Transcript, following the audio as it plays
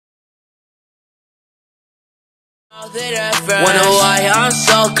Yo,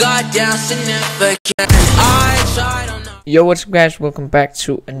 what's up guys, welcome back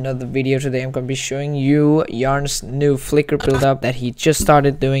to another video. Today I'm gonna be showing you Yarn's new Flickr build-up that he just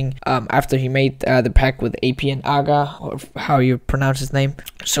started doing after he made the pack with AP and Aga, or how you pronounce his name.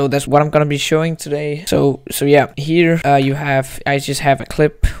 So that's what I'm gonna be showing today. So yeah, here I just have a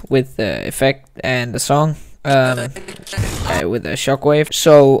clip with the effect and the song with a shockwave.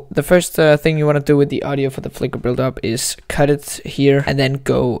 So the first thing you want to do with the audio for the Flickr build-up is cut it here and then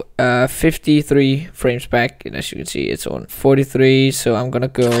go 53 frames back, and as you can see it's on 43, so I'm gonna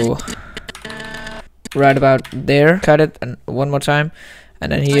go right about there, cut it and one more time,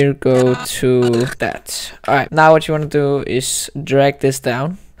 and then here go to that. Alright, now what you want to do is drag this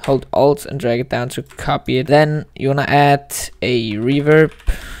down, hold Alt and drag it down to copy it. Then you want to add a reverb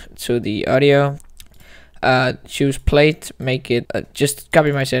to the audio. Choose plate, make it just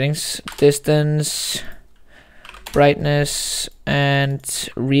copy my settings, distance, brightness, and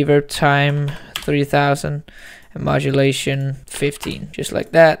reverb time 3000, and modulation 15, just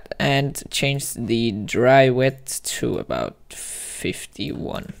like that, and change the dry wet to about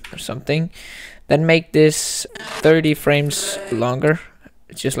 51 or something. Then make this 30 frames longer,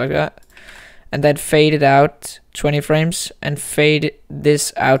 just like that, and then fade it out 20 frames, and fade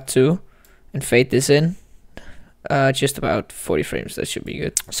this out too, and fade this in just about 40 frames. That should be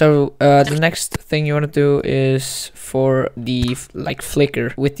good. So the next thing you want to do is for the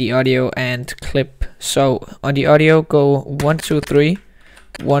flicker with the audio and clip. So on the audio, go 1 2 3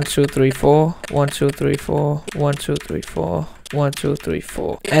 1 2 3 4 1 2 3 4 1 2 3 4 1 2 3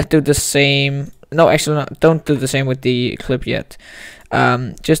 4, and do the same. No, actually no, don't do the same with the clip yet.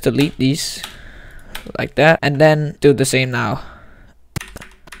 Just delete these like that, and then do the same now.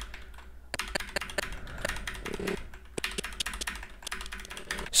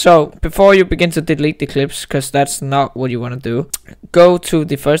 So before you begin to delete the clips, because that's not what you want to do, go to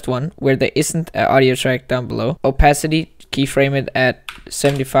the first one where there isn't an audio track down below. Opacity, keyframe it at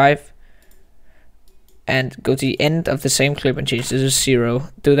 75, and go to the end of the same clip and change this to 0.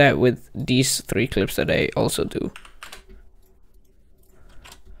 Do that with these 3 clips that I also do.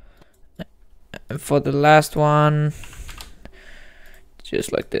 And for the last one,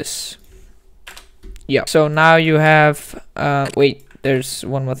 just like this. Yeah. So now you have wait. There's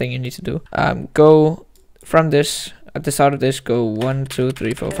one more thing you need to do. Go from this, at the start of this, go 1 2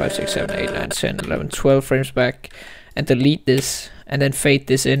 3 4 5 6 7 8 9 10 11 12 frames back, and delete this, and then fade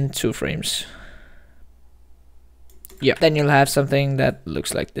this in 2 frames. Yeah, then you'll have something that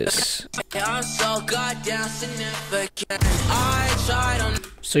looks like this.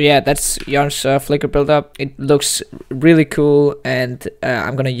 So yeah, that's Yarn's Flickr build-up. It looks really cool, and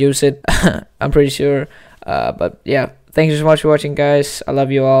I'm gonna use it. I'm pretty sure. But yeah. Thank you so much for watching, guys. I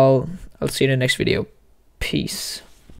love you all. I'll see you in the next video. Peace.